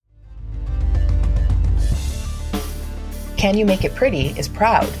Can You Make It Pretty is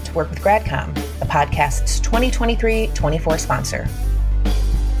proud to work with GradCom, the podcast's 2023-24 sponsor.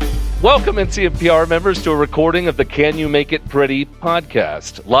 Welcome, NCMPR members, to a recording of the Can You Make It Pretty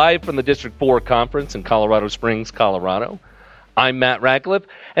podcast, live from the District 4 Conference in Colorado Springs, Colorado. I'm Matt Radcliffe,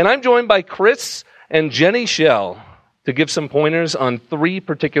 and I'm joined by Chris and Jenny Schell to give some pointers on three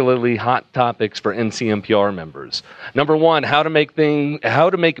particularly hot topics for NCMPR members. Number one, how to make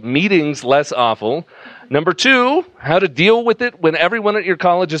meetings less awful. Number two, how to deal with it when everyone at your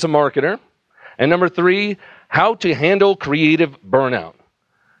college is a marketer. And number three, how to handle creative burnout.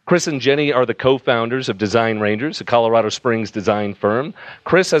 Chris and Jenny are the co-founders of Design Rangers, a Colorado Springs design firm.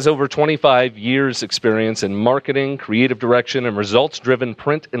 Chris has over 25 years' experience in marketing, creative direction, and results-driven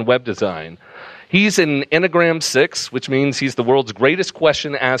print and web design. He's an Enneagram 6, which means he's the world's greatest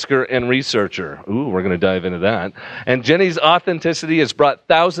question asker and researcher. Ooh, we're going to dive into that. And Jenny's authenticity has brought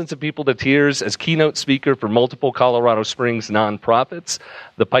thousands of people to tears as keynote speaker for multiple Colorado Springs nonprofits,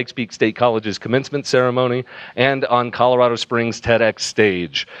 the Pikes Peak State College's commencement ceremony, and on Colorado Springs TEDx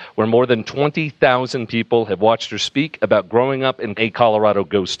stage, where more than 20,000 people have watched her speak about growing up in a Colorado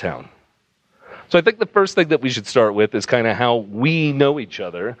ghost town. So I think the first thing that we should start with is kind of how we know each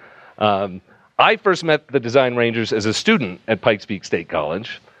other. I first met the Design Rangers as a student at Pikes Peak State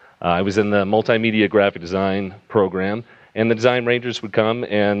College. I was in the multimedia graphic design program, and the Design Rangers would come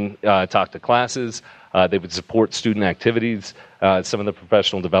and talk to classes. They would support student activities, some of the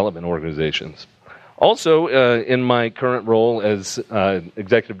professional development organizations. Also, in my current role as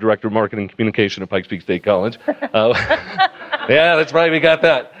Executive Director of Marketing and Communication at Pikes Peak State College. Yeah, that's right, we got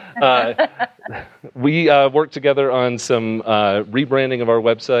that. We worked together on some rebranding of our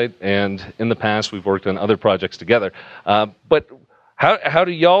website, and in the past we've worked on other projects together. But how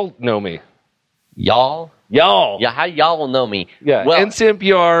do y'all know me? Y'all? Yeah, how y'all will know me? Yeah, well,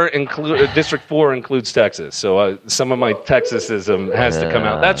 NCMPR District 4 includes Texas, so some of my Texasism has to come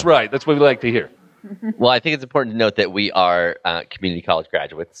out. That's right, that's what we like to hear. Well, I think it's important to note that we are community college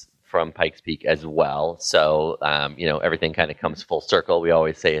graduates from Pikes Peak as well. So, everything kind of comes full circle. We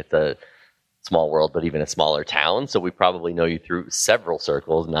always say it's a small world, but even a smaller town. So we probably know you through several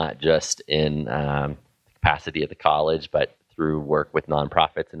circles, not just in capacity at the college, but through work with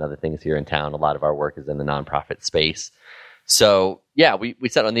nonprofits and other things here in town. A lot of our work is in the nonprofit space. So, yeah, we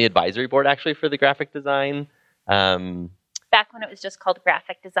sat on the advisory board actually for the graphic design. Back when it was just called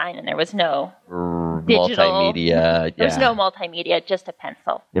graphic design and there was no digital multimedia. There was no multimedia, just a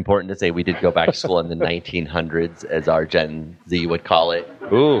pencil. Important to say we did go back to school in the 1900s, as our Gen Z would call it.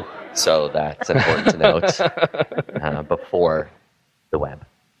 Ooh. So that's important to note, before the web.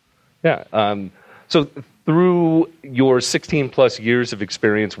 Yeah. So through your 16-plus years of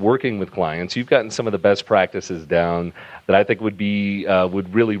experience working with clients, you've gotten some of the best practices down that I think would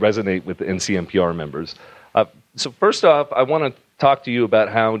really resonate with the NCMPR members. So first off, I want to talk to you about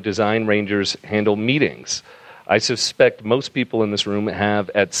how Design Rangers handle meetings. I suspect most people in this room have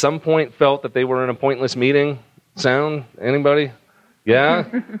at some point felt that they were in a pointless meeting. Sound? Anybody? Yeah?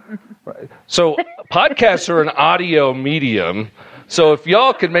 Right. So podcasts are an audio medium, so if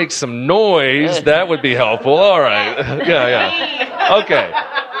y'all could make some noise, that would be helpful. All right. Yeah. Okay.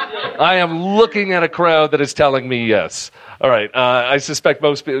 I am looking at a crowd that is telling me yes. All right, I suspect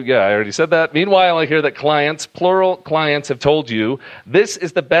most people, yeah, I already said that. Meanwhile, I hear that clients, plural clients, have told you, this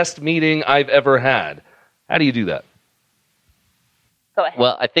is the best meeting I've ever had. How do you do that? Go ahead.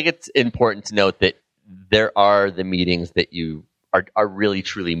 Well, I think it's important to note that there are the meetings that you are really,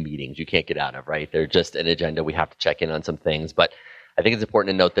 truly meetings you can't get out of, right? They're just an agenda. We have to check in on some things. But I think it's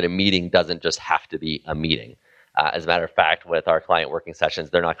important to note that a meeting doesn't just have to be a meeting. As a matter of fact, with our client working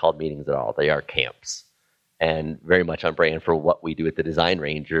sessions, they're not called meetings at all. They are camps. And very much on brand for what we do at the Design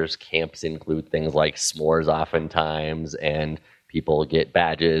Rangers. Camps include things like s'mores oftentimes, and people get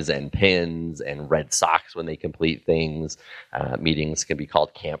badges and pins and red socks when they complete things. Meetings can be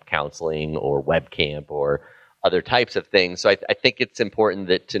called camp counseling or web camp or other types of things. So I think it's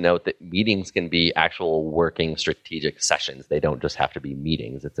important to note that meetings can be actual working strategic sessions. They don't just have to be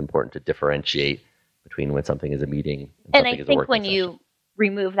meetings. It's important to differentiate between when something is a meeting and something is a working session. And I think when you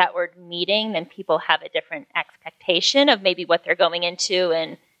remove that word meeting, then people have a different expectation of maybe what they're going into,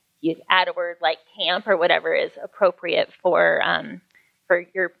 and you add a word like camp or whatever is appropriate for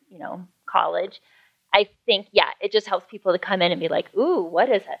your college. I think it just helps people to come in and be like, ooh, what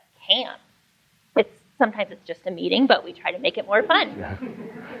is a camp? Sometimes it's just a meeting, but we try to make it more fun. Yeah,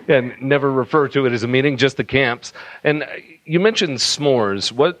 and never refer to it as a meeting, just the camps. And you mentioned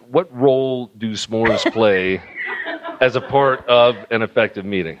s'mores. What role do s'mores play as a part of an effective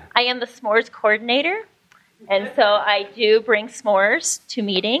meeting? I am the s'mores coordinator. And so I do bring s'mores to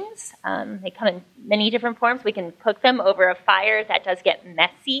meetings. They come in many different forms. We can cook them over a fire. That does get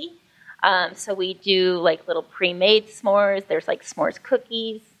messy. So we do like little pre-made s'mores. There's like s'mores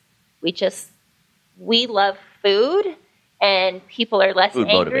cookies. We love food, and people are less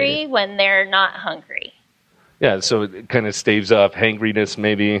angry when they're not hungry. Yeah, so it kind of staves off hangriness,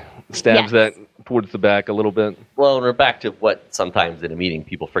 maybe stabs that towards the back a little bit. Well, and we're back to what sometimes in a meeting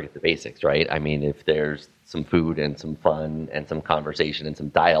people forget the basics, right? I mean, if there's some food and some fun and some conversation and some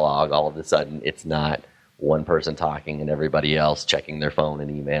dialogue, all of a sudden it's not one person talking and everybody else checking their phone and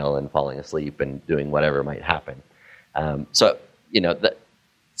email and falling asleep and doing whatever might happen. So, the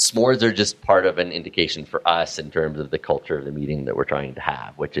s'mores are just part of an indication for us in terms of the culture of the meeting that we're trying to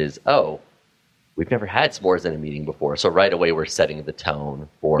have, which is, we've never had s'mores in a meeting before. So right away we're setting the tone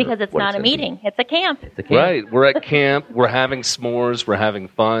for because it's not a meeting. It's a camp. Right. We're at camp. We're having s'mores. We're having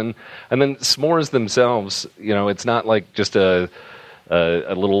fun. And then s'mores themselves, it's not like just a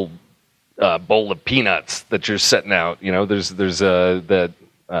little bowl of peanuts that you're setting out. There's that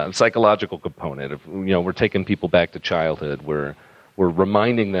psychological component of, we're taking people back to childhood. We're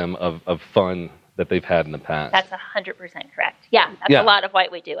reminding them of fun that they've had in the past. That's 100% correct. Yeah, that's a lot of why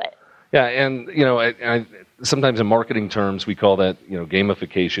we do it. Yeah, and I sometimes in marketing terms we call that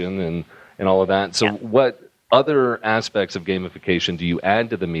gamification and all of that. So what other aspects of gamification do you add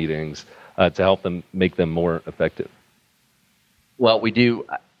to the meetings to help them make them more effective? Well, we do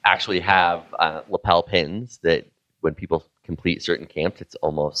actually have lapel pins that when people complete certain camps, it's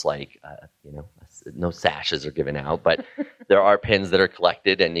almost like no sashes are given out, but there are pins that are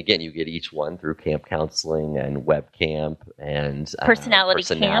collected, and again, you get each one through camp counseling and web camp and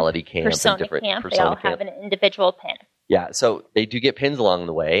personality camp, persona camp. They all have an individual pin. Yeah, so they do get pins along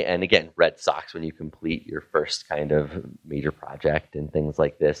the way, and again, red socks when you complete your first kind of major project and things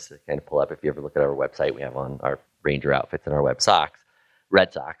like this. That kind of pull up. If you ever look at our website, we have on our Ranger outfits and our red socks.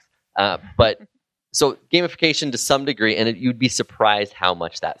 But so gamification to some degree, and you'd be surprised how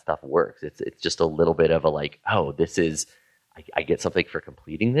much that stuff works. It's just a little bit of a I get something for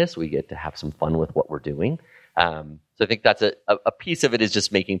completing this. We get to have some fun with what we're doing. So I think that's a piece of it is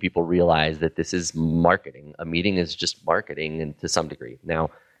just making people realize that this is marketing. A meeting is just marketing, and to some degree.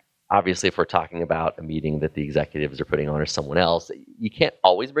 Now, obviously, if we're talking about a meeting that the executives are putting on or someone else, you can't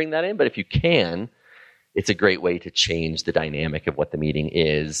always bring that in. But if you can, it's a great way to change the dynamic of what the meeting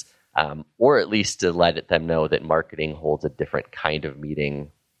is. Or at least to let them know that marketing holds a different kind of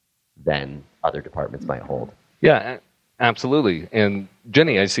meeting than other departments might hold. Yeah, absolutely. And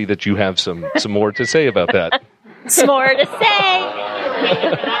Jenny, I see that you have some more to say about that. Some more to say.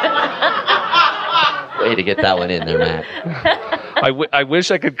 Way to get that one in there, Matt. I wish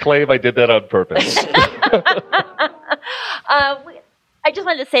I could claim I did that on purpose. I just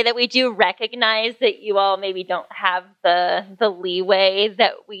wanted to say that we do recognize that you all maybe don't have the leeway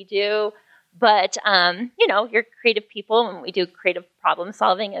that we do, but you're creative people, and we do creative problem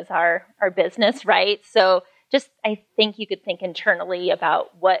solving as our business, right? So I think you could think internally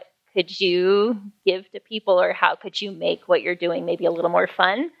about what could you give to people, or how could you make what you're doing maybe a little more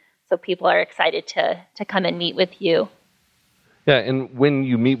fun, so people are excited to come and meet with you. Yeah, and when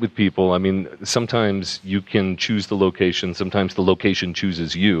you meet with people, I mean, sometimes you can choose the location, sometimes the location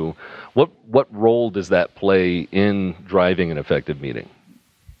chooses you. What role does that play in driving an effective meeting?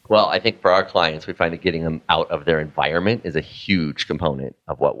 Well, I think for our clients, we find that getting them out of their environment is a huge component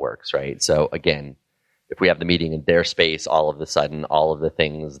of what works, right? So again, if we have the meeting in their space, all of a sudden, all of the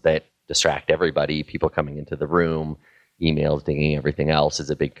things that distract everybody, people coming into the room, emails, dinging, everything else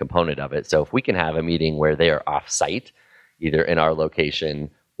is a big component of it. So if we can have a meeting where they are off-site, either in our location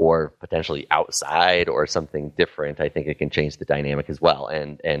or potentially outside or something different, I think it can change the dynamic as well.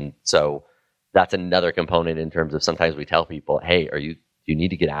 And so that's another component in terms of sometimes we tell people, hey, do you need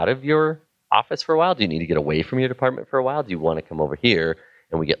to get out of your office for a while? Do you need to get away from your department for a while? Do you want to come over here?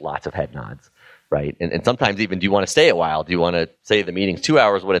 And we get lots of head nods, right? And sometimes even, do you want to stay a while? Do you want to say the meeting's 2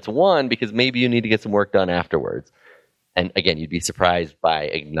 hours when it's 1 because maybe you need to get some work done afterwards? And again, you'd be surprised by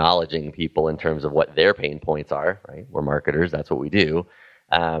acknowledging people in terms of what their pain points are, right? We're marketers. That's what we do.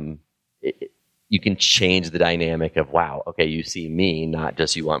 You can change the dynamic of, wow, okay, you see me, not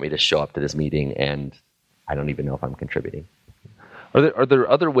just you want me to show up to this meeting and I don't even know if I'm contributing. Are there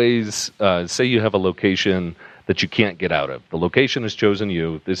other ways, say you have a location that you can't get out of. The location has chosen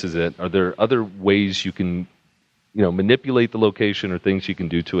you. This is it. Are there other ways you can, manipulate the location or things you can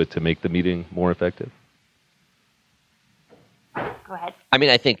do to it to make the meeting more effective? Go ahead. I mean,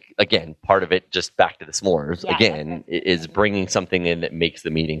 I think, again, part of it, just back to the s'mores, is bringing something in that makes the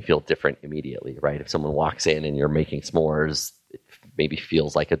meeting feel different immediately, right? If someone walks in and you're making s'mores, maybe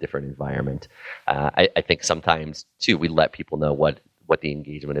feels like a different environment. I think sometimes, too, we let people know what the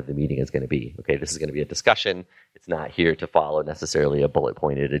engagement of the meeting is going to be. Okay, this is going to be a discussion. It's not here to follow necessarily a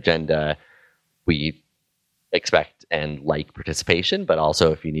bullet-pointed agenda. We expect and like participation, but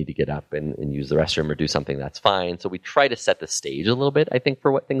also if you need to get up and use the restroom or do something, that's fine. So we try to set the stage a little bit, I think, for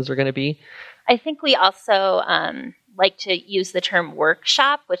what things are going to be. I think we also like to use the term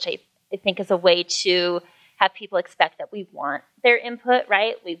workshop, which I think is a way to have people expect that we want their input,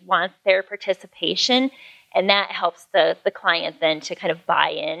 right? We want their participation. And that helps the client then to kind of buy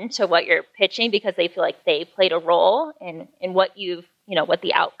into what you're pitching because they feel like they played a role in what what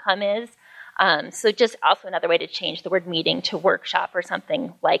the outcome is. So just also another way to change the word meeting to workshop or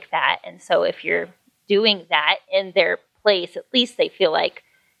something like that. And so if you're doing that in their place, at least they feel like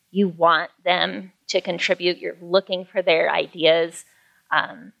you want them to contribute. You're looking for their ideas.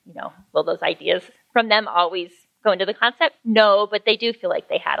 Will those ideas from them always go into the concept? No, but they do feel like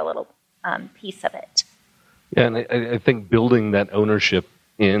they had a little piece of it. Yeah, and I think building that ownership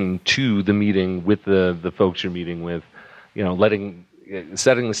into the meeting with the folks you're meeting with,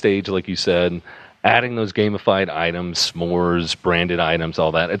 setting the stage, like you said, adding those gamified items, s'mores, branded items,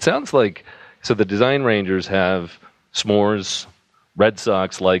 all that. It sounds like, so the Design Rangers have s'mores, Red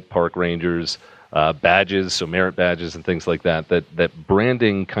Sox like Park Rangers, badges, so merit badges and things like that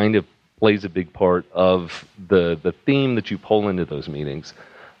branding kind of plays a big part of the theme that you pull into those meetings.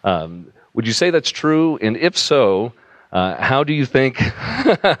 Would you say that's true? And if so, how do you think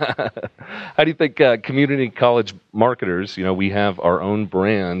community college marketers, we have our own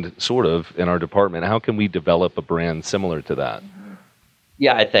brand sort of in our department. How can we develop a brand similar to that?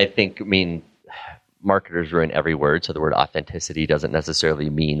 Yeah, I think marketers ruin every word. So the word authenticity doesn't necessarily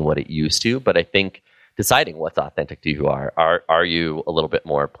mean what it used to, but I think deciding what's authentic to you are you a little bit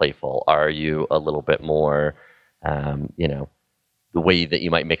more playful? Are you a little bit more, the way that you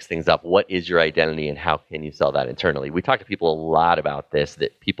might mix things up? What is your identity and how can you sell that internally? We talk to people a lot about this,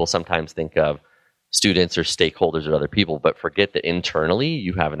 that people sometimes think of students or stakeholders or other people, but forget that internally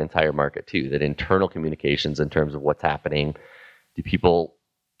you have an entire market too, that internal communications in terms of what's happening. Do people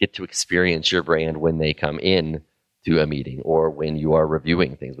get to experience your brand when they come in to a meeting or when you are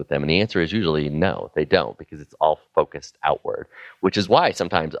reviewing things with them? And the answer is usually no, they don't, because it's all focused outward, which is why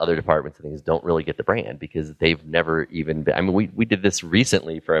sometimes other departments and things don't really get the brand because they've never even been. I mean, we did this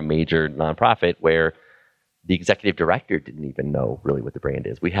recently for a major nonprofit where the executive director didn't even know really what the brand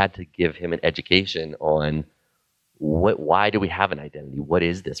is. We had to give him an education on why do we have an identity? What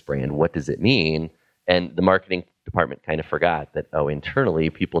is this brand? What does it mean? And the marketing department kind of forgot that, internally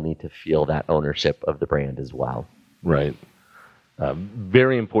people need to feel that ownership of the brand as well. Right.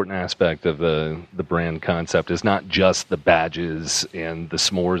 Very important aspect of the brand concept is not just the badges and the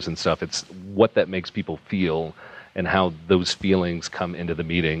s'mores and stuff. It's what that makes people feel and how those feelings come into the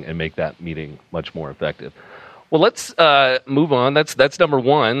meeting and make that meeting much more effective. Well, let's move on. That's number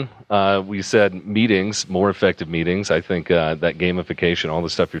one. We said meetings, more effective meetings. I think that gamification, all the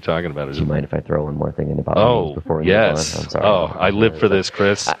stuff you're talking about is... Do you mind if I throw one more thing in about meetings before we move on? I'm sorry. I live for this,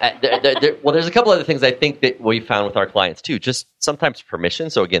 Chris. Well, there's a couple other things I think that we found with our clients too. Just sometimes permission.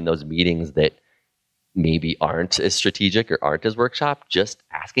 So again, those meetings that maybe aren't as strategic or aren't as workshop, just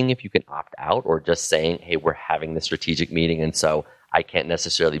asking if you can opt out or just saying, hey, we're having this strategic meeting and so I can't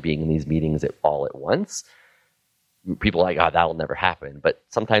necessarily be in these meetings all at once. People are like, that will never happen. But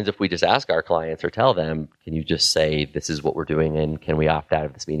sometimes if we just ask our clients or tell them, can you just say, this is what we're doing and can we opt out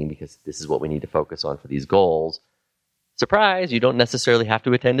of this meeting because this is what we need to focus on for these goals? Surprise, you don't necessarily have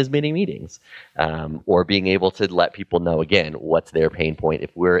to attend as many meetings. Or being able to let people know, again, what's their pain point. If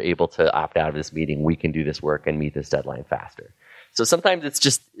we're able to opt out of this meeting, we can do this work and meet this deadline faster. So sometimes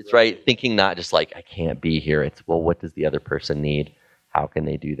it's right, thinking not just like, I can't be here. It's, well, what does the other person need? How can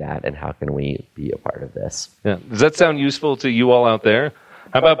they do that, and how can we be a part of this? Yeah. Does that sound useful to you all out there?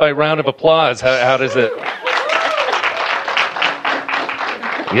 How about by round of applause? How does it?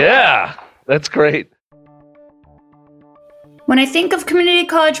 Yeah, that's great. When I think of community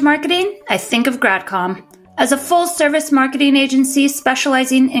college marketing, I think of GradCom. As a full-service marketing agency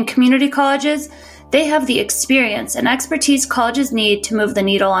specializing in community colleges, they have the experience and expertise colleges need to move the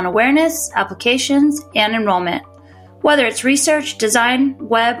needle on awareness, applications, and enrollment. Whether it's research, design,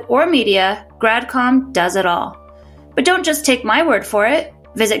 web, or media, GradCom does it all. But don't just take my word for it.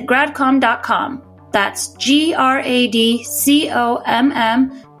 Visit gradcom.com. That's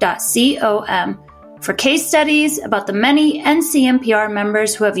gradcom.com for case studies about the many NCMPR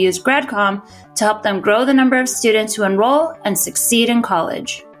members who have used GradCom to help them grow the number of students who enroll and succeed in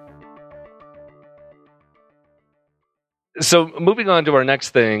college. So moving on to our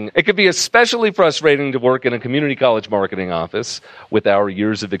next thing, it could be especially frustrating to work in a community college marketing office with our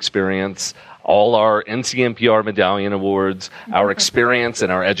years of experience, all our NCMPR medallion awards, our experience and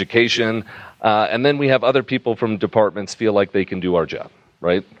our education, and then we have other people from departments feel like they can do our job,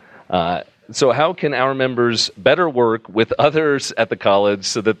 right? So how can our members better work with others at the college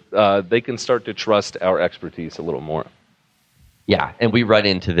so that they can start to trust our expertise a little more? Yeah, and we run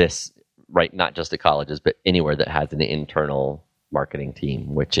into this, right, not just at colleges, but anywhere that has an internal marketing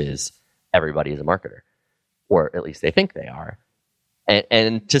team, which is everybody is a marketer, or at least they think they are.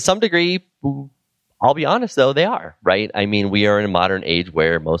 And to some degree, I'll be honest, though, they are, right? I mean, we are in a modern age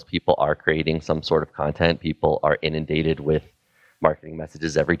where most people are creating some sort of content. People are inundated with marketing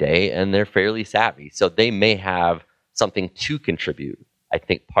messages every day, and they're fairly savvy. So they may have something to contribute. I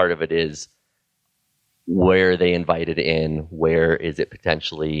think part of it is where they invited in, where is it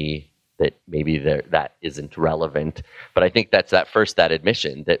potentially that maybe that isn't relevant. But I think that's that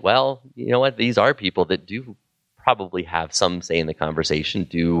admission that, well, you know what, these are people that do probably have some say in the conversation,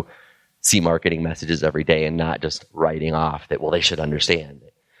 do see marketing messages every day and not just writing off that, well, they should understand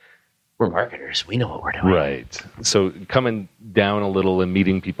that we're marketers. We know what we're doing. Right. So coming down a little and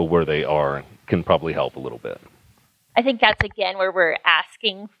meeting people where they are can probably help a little bit. I think that's, again, where we're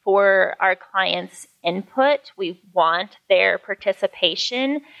asking for our clients' input. We want their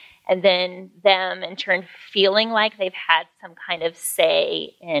participation, and then them, in turn, feeling like they've had some kind of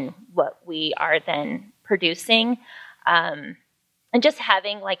say in what we are then producing. And just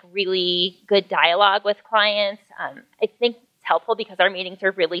having, like, really good dialogue with clients. I think it's helpful because our meetings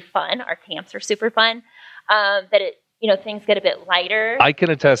are really fun. Our camps are super fun. Things get a bit lighter. I can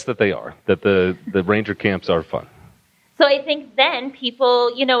attest that they are, that the Ranger camps are fun. So I think then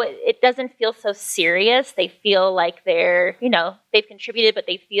people, it doesn't feel so serious. They feel like they've contributed, but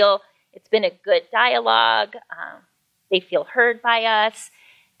they feel it's been a good dialogue. They feel heard by us.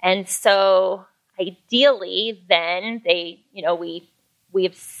 And so ideally then we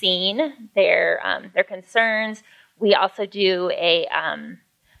have seen their concerns. We also do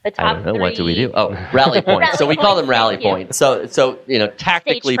the top I don't know, 3. what do we do? Oh, rally points. So we call them rally points. So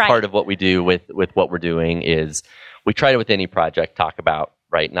tactically part of what we do with what we're doing is we try to, with any project, talk about,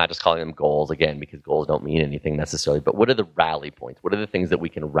 right, not just calling them goals, again, because goals don't mean anything necessarily, but what are the rally points? What are the things that we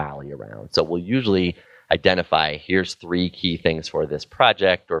can rally around? So we'll usually identify, here's 3 key things for this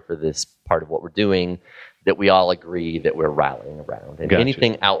project or for this part of what we're doing that we all agree that we're rallying around. And Gotcha.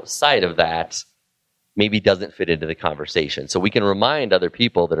 Anything outside of that maybe doesn't fit into the conversation. So we can remind other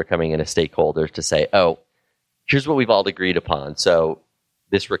people that are coming in as stakeholders to say, oh, here's what we've all agreed upon. So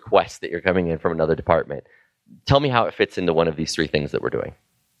this request that you're coming in from another department, tell me how it fits into one of these 3 things that we're doing.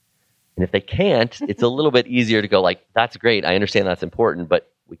 And if they can't, it's a little bit easier to go like, that's great, I understand that's important, but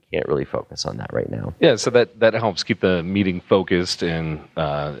we can't really focus on that right now. Yeah, so that helps keep the meeting focused and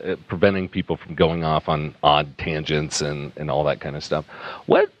preventing people from going off on odd tangents and all that kind of stuff.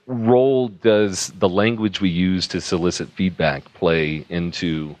 What role does the language we use to solicit feedback play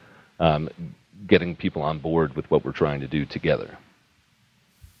into getting people on board with what we're trying to do together?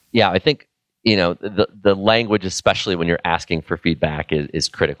 Yeah, I think the language, especially when you're asking for feedback, is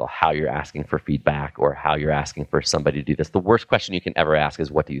critical. How you're asking for feedback or how you're asking for somebody to do this. The worst question you can ever ask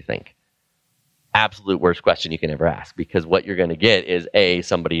is, what do you think? Absolute worst question you can ever ask, because what you're going to get is,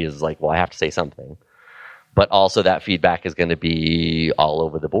 somebody is like, well, I have to say something. But also that feedback is going to be all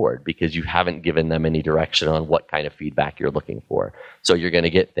over the board because you haven't given them any direction on what kind of feedback you're looking for. So you're going to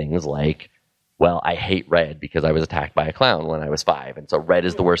get things like, well, I hate red because I was attacked by a clown when I was 5. And so red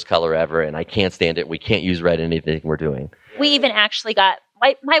is the worst color ever, and I can't stand it. We can't use red in anything we're doing. We even actually got,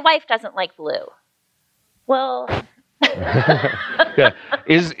 my wife doesn't like blue. Well... Yeah.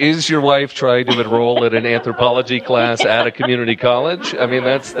 Is your wife trying to enroll in an anthropology class at a community college? I mean,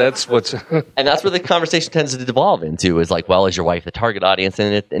 that's what's... And that's where the conversation tends to devolve into, is like, well, is your wife the target audience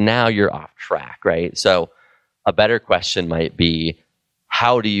in it? And now you're off track, right? So a better question might be,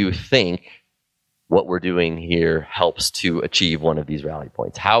 how do you think what we're doing here helps to achieve one of these rally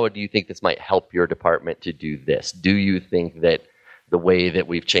points? How do you think this might help your department to do this? Do you think that the way that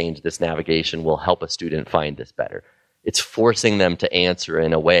we've changed this navigation will help a student find this better? It's forcing them to answer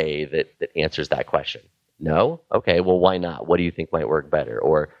in a way that answers that question. No? Okay, well, why not? What do you think might work better?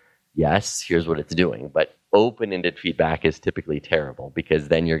 Or, yes, here's what it's doing. But open-ended feedback is typically terrible, because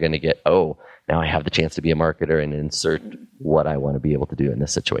then you're going to get, oh, now I have the chance to be a marketer and insert what I want to be able to do in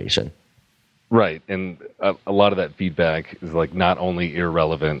this situation. Right, and a lot of that feedback is like not only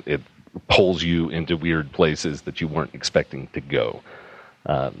irrelevant, it pulls you into weird places that you weren't expecting to go.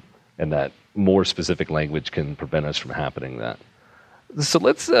 And that more specific language can prevent us from happening that. So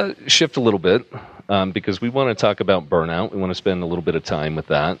let's shift a little bit. because we want to talk about burnout. We want to spend a little bit of time with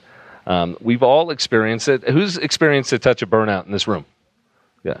that. We've all experienced it. Who's experienced a touch of burnout in this room?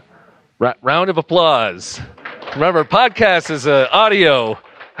 Yeah. Round of applause. Remember, podcast is audio.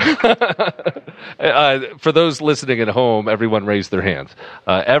 For those listening at home, everyone raised their hands.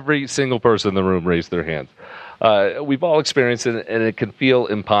 Every single person in the room raised their hands. We've all experienced it, and it can feel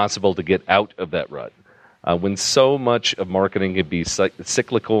impossible to get out of that rut. When so much of marketing can be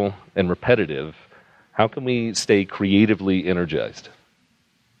cyclical and repetitive, how can we stay creatively energized?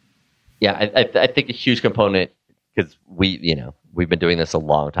 Yeah, I think a huge component, because we've been doing this a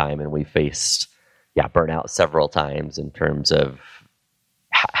long time, and we faced burnout several times in terms of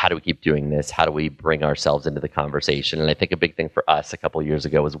how do we keep doing this? How do we bring ourselves into the conversation? And I think a big thing for us a couple of years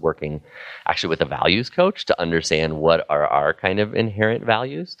ago was working actually with a values coach to understand what are our kind of inherent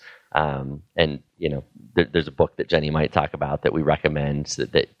values. There's a book that Jenny might talk about that we recommend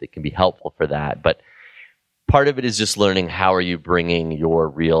that can be helpful for that. But part of it is just learning how are you bringing your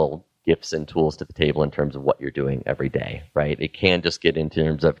real gifts and tools to the table in terms of what you're doing every day, right? It can just get in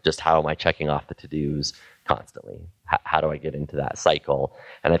terms of just how am I checking off the to-dos constantly? How do I get into that cycle?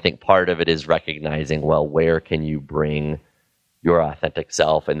 And I think part of it is recognizing, well, where can you bring your authentic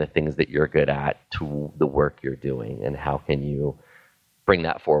self and the things that you're good at to the work you're doing, and how can you bring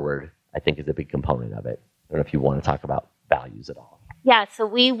that forward, I think is a big component of it. I don't know if you want to talk about values at all. Yeah, so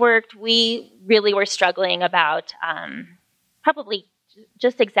we really were struggling about probably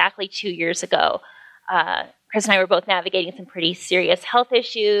just exactly 2 years ago. Chris and I were both navigating some pretty serious health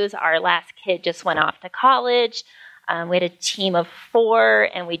issues. Our last kid just went off to college. We had a team of 4,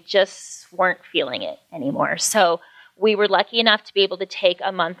 and we just weren't feeling it anymore. So we were lucky enough to be able to take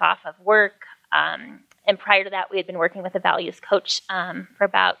a month off of work. And prior to that, we had been working with a values coach for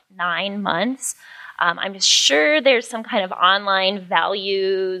about 9 months. I'm sure there's some kind of online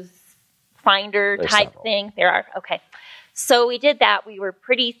values finder type thing. There are. Okay. So we did that. We were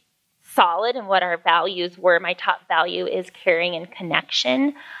pretty solid in what our values were. My top value is caring and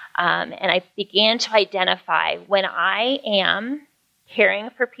connection. And I began to identify when I am caring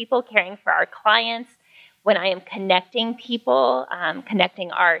for people, caring for our clients, when I am connecting people,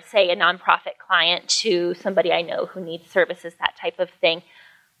 connecting our, say, a nonprofit client to somebody I know who needs services, that type of thing,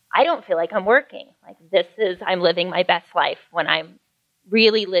 I don't feel like I'm working. Like I'm living my best life when I'm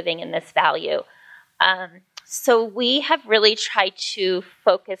really living in this value. So we have really tried to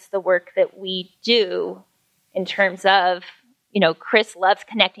focus the work that we do in terms of, Chris loves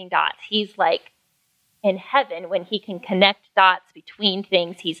connecting dots. He's like in heaven when he can connect dots between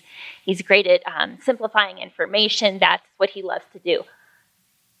things. He's great at simplifying information. That's what he loves to do.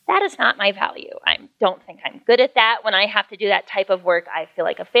 That is not my value. I don't think I'm good at that. When I have to do that type of work, I feel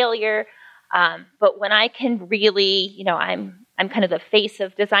like a failure. But when I can really, I'm kind of the face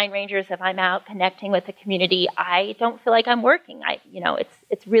of Design Rangers. If I'm out connecting with the community, I don't feel like I'm working.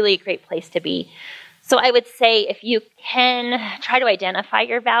 It's really a great place to be. So I would say if you can try to identify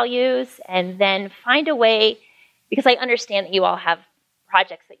your values and then find a way, because I understand that you all have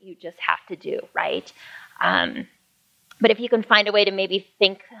projects that you just have to do, right? But if you can find a way to maybe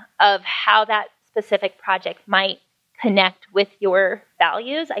think of how that specific project might connect with your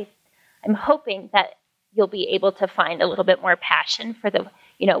values, I'm hoping that you'll be able to find a little bit more passion for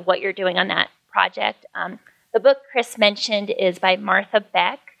what you're doing on that project. The book Chris mentioned is by Martha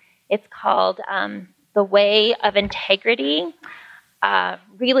Beck. It's called The Way of Integrity.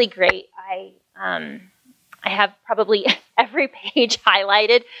 Really great. I have probably every page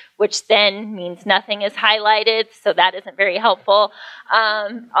highlighted, which then means nothing is highlighted, so that isn't very helpful.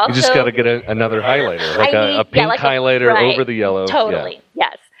 Also, you just got to get another highlighter, like a pink highlighter over the yellow. Totally,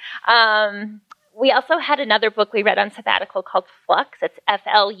 yes. We also had another book we read on sabbatical called Flux. It's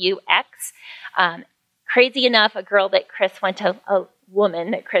Flux. Crazy enough, a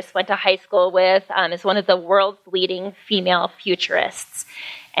woman that Chris went to high school with is one of the world's leading female futurists.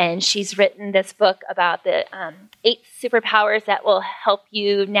 And she's written this book about the 8 superpowers that will help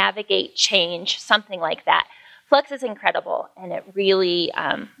you navigate change, something like that. Flux is incredible, and it really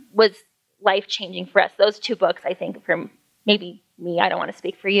was life-changing for us. Those 2 books, I think, for maybe me, I don't want to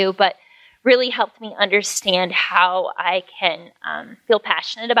speak for you, but really helped me understand how I can feel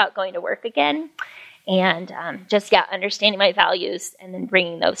passionate about going to work again. And understanding my values and then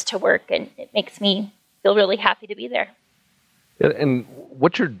bringing those to work. And it makes me feel really happy to be there. And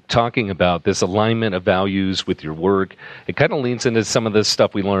what you're talking about, this alignment of values with your work, it kind of leans into some of this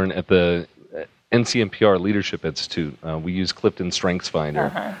stuff we learn at the NCMPR Leadership Institute. We use Clifton Strengths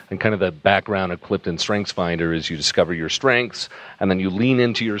Finder. And kind of the background of Clifton Strengths Finder is you discover your strengths, and then you lean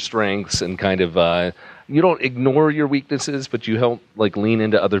into your strengths and kind of you don't ignore your weaknesses, but you help like lean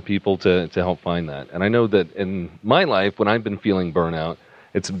into other people to help find that. And I know that in my life, when I've been feeling burnout,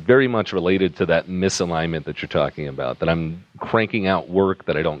 it's very much related to that misalignment that you're talking about, that I'm cranking out work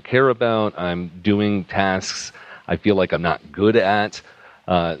that I don't care about. I'm doing tasks I feel like I'm not good at.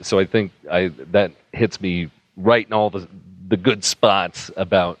 So I think that hits me right in all the good spots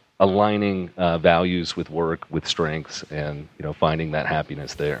about aligning values with work, with strengths, and finding that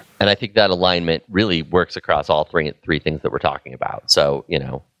happiness there. And I think that alignment really works across all three things that we're talking about. So,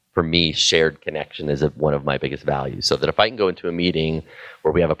 for me, shared connection is one of my biggest values. So that if I can go into a meeting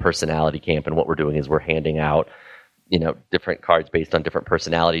where we have a personality camp and what we're doing is we're handing out, different cards based on different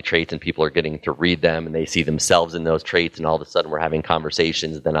personality traits, and people are getting to read them and they see themselves in those traits, and all of a sudden we're having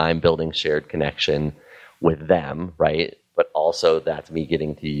conversations, then I'm building shared connection with them, right? But also that's me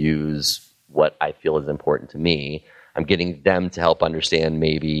getting to use what I feel is important to me. I'm getting them to help understand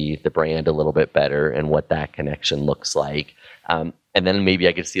maybe the brand a little bit better and what that connection looks like. And then maybe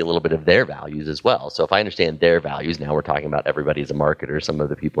I could see a little bit of their values as well. So if I understand their values, now we're talking about everybody as a marketer, some of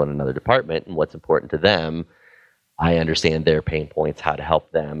the people in another department, and what's important to them, I understand their pain points, how to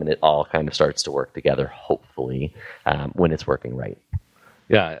help them, and it all kind of starts to work together, hopefully, when it's working right.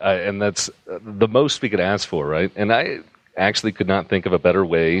 Yeah, and that's the most we could ask for, right? And I actually could not think of a better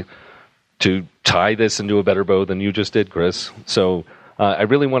way to tie this into a better bow than you just did, Chris. So I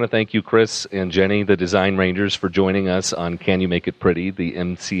really want to thank you, Chris and Jenny, the Design Rangers, for joining us on Can You Make It Pretty, the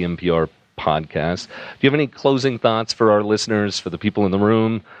NCMPR podcast. Do you have any closing thoughts for our listeners, for the people in the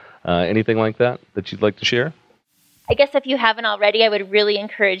room, anything like that you'd like to share? I guess if you haven't already, I would really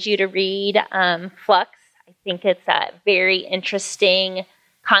encourage you to read Flux. I think it's very interesting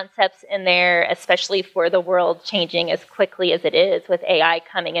concepts in there, especially for the world changing as quickly as it is with AI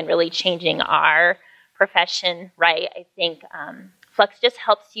coming and really changing our profession, right? I think Flux just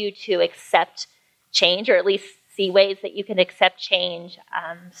helps you to accept change, or at least see ways that you can accept change.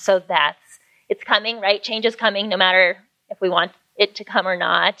 So it's coming, right? Change is coming no matter if we want it to come or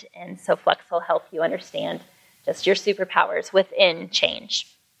not. And so Flux will help you understand just your superpowers within change.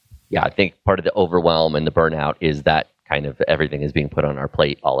 Yeah, I think part of the overwhelm and the burnout is that kind of everything is being put on our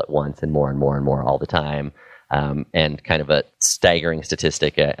plate all at once and more and more and more all the time. And kind of a staggering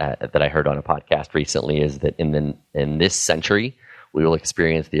statistic that I heard on a podcast recently is that in this century, we will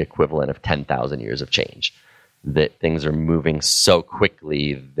experience the equivalent of 10,000 years of change. That things are moving so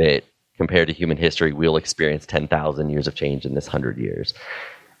quickly that compared to human history, we'll experience 10,000 years of change in this 100 years.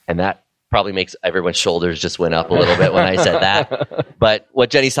 And that probably makes everyone's shoulders just went up a little bit when I said that. But what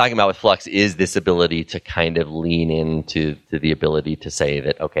Jenny's talking about with Flux is this ability to kind of lean into the ability to say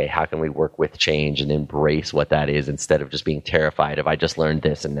that, okay, how can we work with change and embrace what that is instead of just being terrified of, I just learned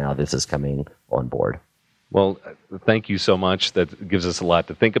this and now this is coming on board. Well, thank you so much. That gives us a lot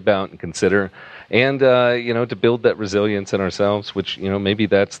to think about and consider, and to build that resilience in ourselves, which maybe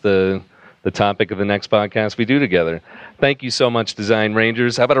that's the topic of the next podcast we do together. Thank you so much, Design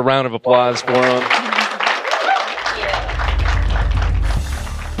Rangers. How about a round of applause for them?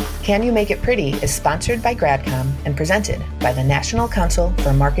 Can You Make It Pretty is sponsored by GradCom and presented by the National Council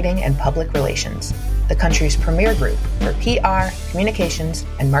for Marketing and Public Relations, the country's premier group for PR, communications,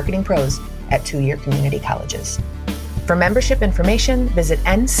 and marketing pros at two-year community colleges. For membership information, visit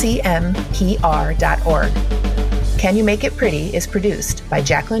ncmpr.org. Can You Make It Pretty is produced by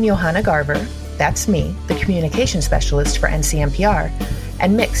Jacqueline Johanna Garver, that's me, the communication specialist for NCMPR,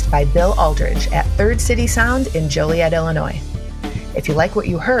 and mixed by Bill Aldridge at Third City Sound in Joliet, Illinois. If you like what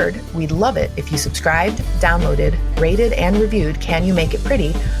you heard, we'd love it if you subscribed, downloaded, rated, and reviewed Can You Make It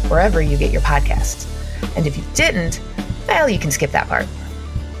Pretty wherever you get your podcasts. And if you didn't, well, you can skip that part.